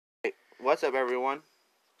What's up, everyone?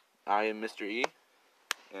 I am Mr. E,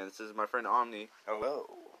 and this is my friend Omni. Hello.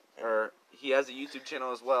 He has a YouTube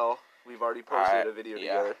channel as well. We've already posted a video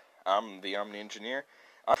together. I'm TheOmniEngineer.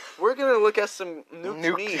 We're gonna look at some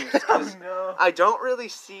nuked memes. Oh, no. I don't really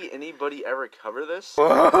see anybody ever cover this.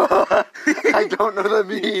 I don't know the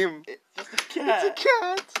meme. It's just a cat. It's a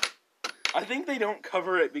cat. I think they don't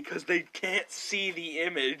cover it because they can't see the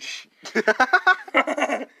image.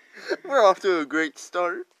 We're off to a great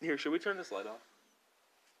start. Here, should we turn this light off?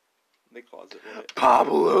 The closet light.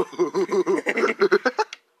 Pablo.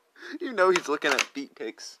 You know he's looking at feet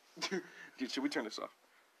pics. Dude, should we turn this off?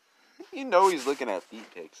 You know he's looking at feet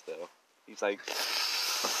pics, though. He's like...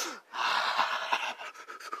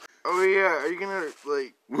 Oh, yeah, are you gonna,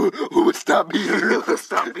 like... Who would stop beating her?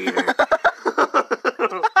 Stop beating her.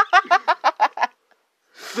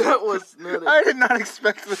 That was not I did not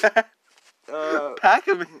expect that.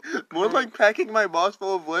 Packing, more Mm. like packing my boss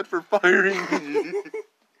full of lead for firing me.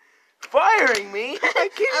 Firing me?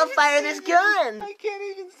 I'll fire this gun. I can't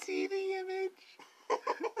even see the image.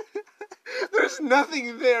 There's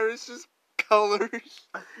nothing there. It's just colors.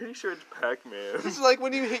 I'm pretty sure it's Pac-Man. This is like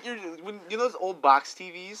when you hit you know those old box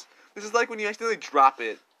TVs. This is like when you accidentally drop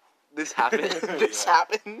it. This happens. This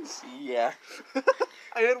happens. Yeah.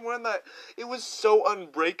 I had one that it was so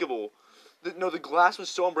unbreakable. The glass was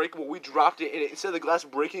so unbreakable. We dropped it, and instead of the glass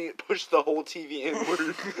breaking, it pushed the whole TV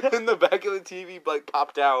inward, and the back of the TV like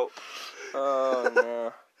popped out. Oh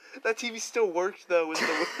no. That TV still worked though. Is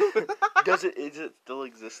it still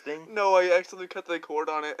existing? No, I accidentally cut the cord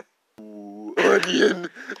on it. Ooh, onion.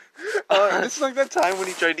 This is like that time when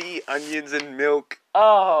he tried to eat onions and milk.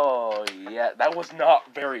 Oh yeah, that was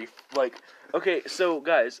not very okay, so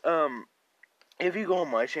guys, if you go on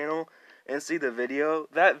my channel and see the video,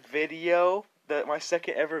 my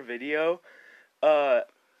second ever video,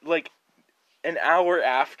 like an hour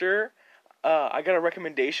after, I got a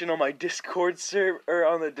recommendation on my Discord server,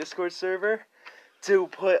 on the Discord server, to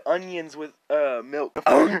put onions with milk.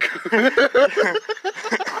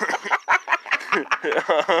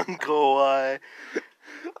 Uncle why?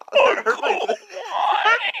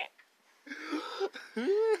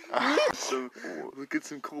 So, look at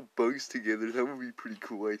some cool bugs together. That would be pretty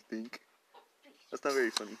cool, I think. That's not very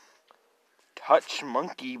funny. Touch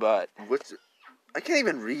monkey butt. What's... I can't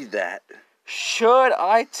even read that. Should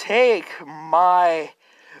I take my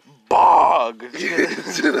bog to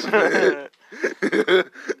To the bed.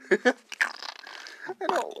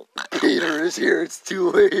 Peter is here. It's too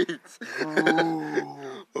late.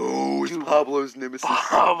 Oh, it's Pablo's nemesis.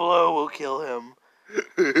 Pablo will kill him.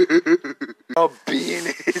 A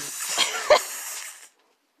penis.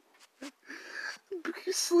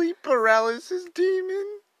 Sleep paralysis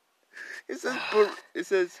demon. It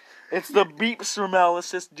says It's the beeps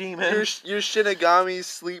paralysis demon. your Shinigami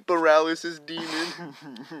sleep paralysis demon.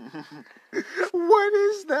 What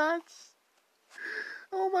is that?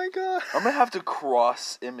 Oh my god. I'm gonna have to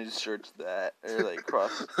cross image search that, or like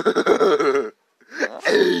cross. A.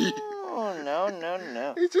 Oh no.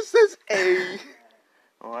 It just says A.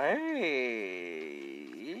 Wait.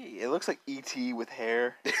 It looks like E.T. with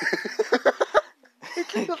hair.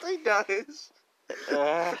 It really does.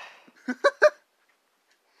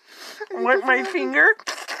 With my finger.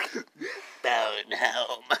 Bone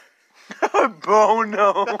home. Bone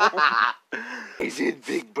home. Is it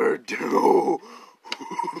Big Bird too?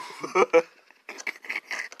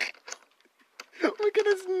 Look at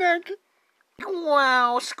his neck.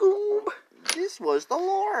 Wow, Scoob. This was the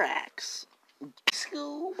Lorax.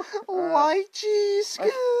 Scoob. YG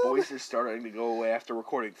Scoob. My voice is starting to go away after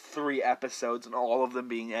recording 3 episodes and all of them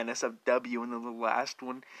being NSFW, and then the last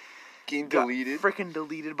one Game got deleted. freaking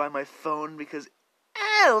deleted by my phone because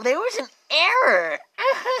there was an error.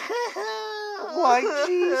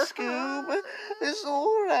 YG Scoob. This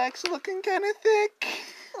Lorax looking kind of thick.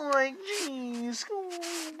 YG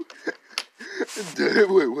Scoob.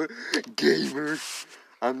 Wait, what? Gamer.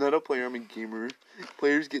 I'm not a player, I'm a gamer.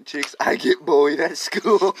 Players get chicks, I get bullied at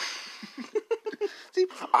school. See,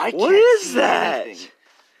 I What can't is see that? anything.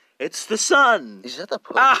 It's the sun. Is that the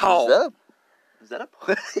post? Ow. Is that a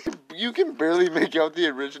You can barely make out the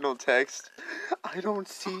original text. I don't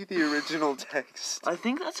see the original text. I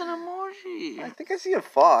think that's an emoji. I think I see a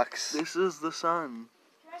fox. This is the sun.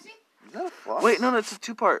 Is that a fox? Wait, no, it's a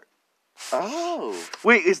 2-part. Oh.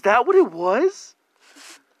 Wait, is that what it was?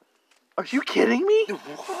 Are you kidding me?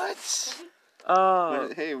 What?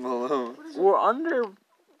 Hey, Malone. We're under...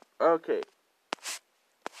 Okay.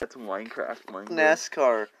 That's Minecraft.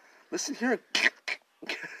 NASCAR. Listen here.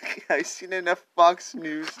 I've seen enough Fox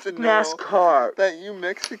News to know NASCAR. that you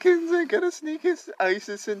Mexicans ain't gonna sneak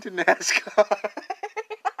ISIS into NASCAR.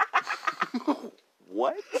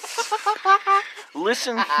 What?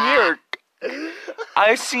 Listen here.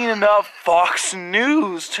 I've seen enough Fox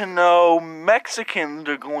News to know Mexicans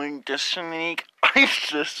are going to sneak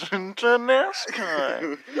ISIS into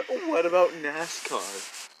NASCAR. What about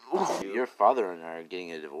NASCAR? Your father and I are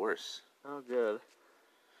getting a divorce. Oh, good.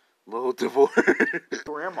 Little divorce.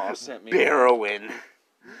 Grandma sent me. Barrowin.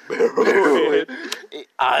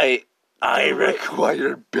 I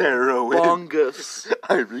require barrowin. Bongus.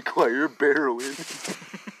 I require barrowin.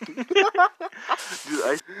 Dude,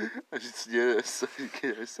 I just I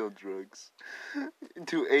sell drugs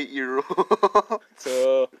to 8-year-olds.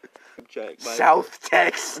 So, check. South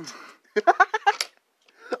Text.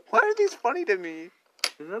 Why are these funny to me?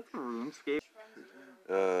 Is that the RuneScape?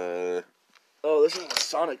 Oh, this is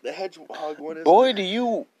Sonic the Hedgehog one. Isn't Boy, it? do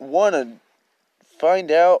you want to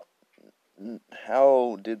find out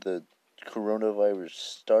how did the coronavirus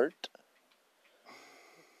start?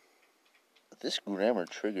 This grammar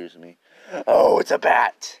triggers me. Oh, it's a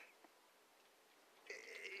bat.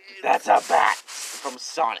 That's a bat from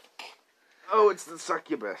Sonic. Oh, it's the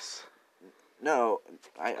succubus. No,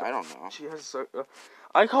 I don't know. She has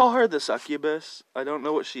I call her the succubus. I don't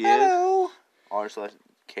know what she is. Hello.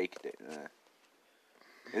 Cake day.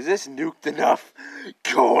 Is this nuked enough?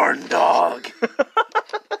 Corn dog.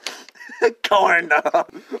 Corn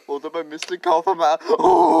dog. Hold up, I missed a call from out.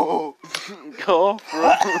 Oh. Call from.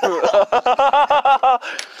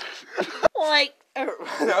 Like.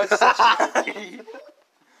 That was such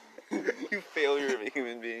you failure of a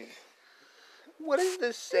human being. What does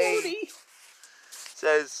this say?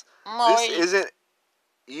 Says this isn't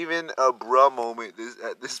even a bruh moment.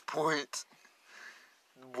 At this point,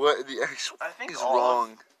 what the actual is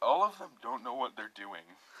wrong? All of them don't know what they're doing.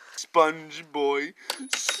 Sponge boy,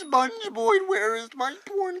 where is my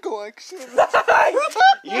porn collection?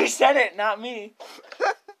 You said it, not me.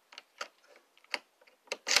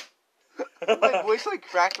 My voice like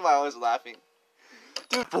cracked while I was laughing.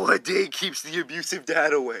 Dude, boy, day keeps the abusive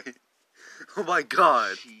dad away. Oh my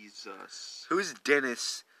god. Jesus. Who's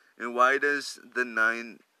Dennis, and why does the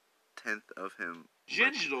 9/10 of him?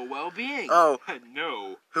 Digital well-being. Oh,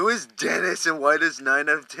 no. who is Dennis, and why does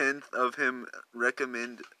 9/10 of him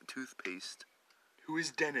recommend toothpaste? Who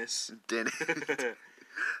is Dennis? Dennis.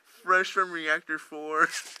 Fresh from Reactor 4.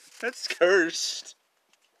 That's cursed.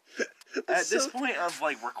 At this point of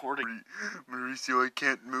like recording, Mauricio, I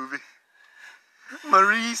can't move it.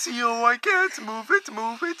 Mauricio, I can't move it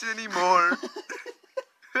anymore.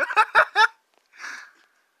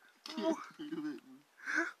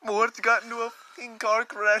 Mort's got into a fucking car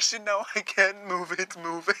crash and now I can't move it.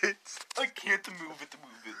 I can't move it.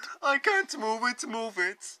 I can't move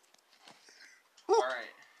it.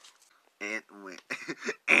 alright.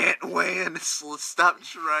 Aunt Wan, stop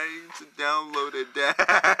trying to download it,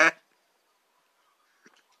 Dad.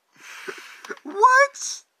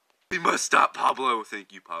 What? We must stop Pablo.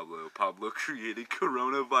 Thank you, Pablo. Pablo created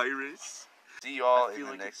coronavirus. See y'all in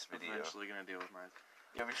the next video. Eventually gonna deal with mine.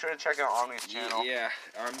 Yeah, be sure to check out Omni's channel. Yeah,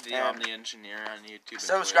 I'm the And OmniEngineer on YouTube.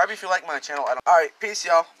 Subscribe if you like my channel. Alright, peace,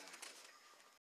 y'all.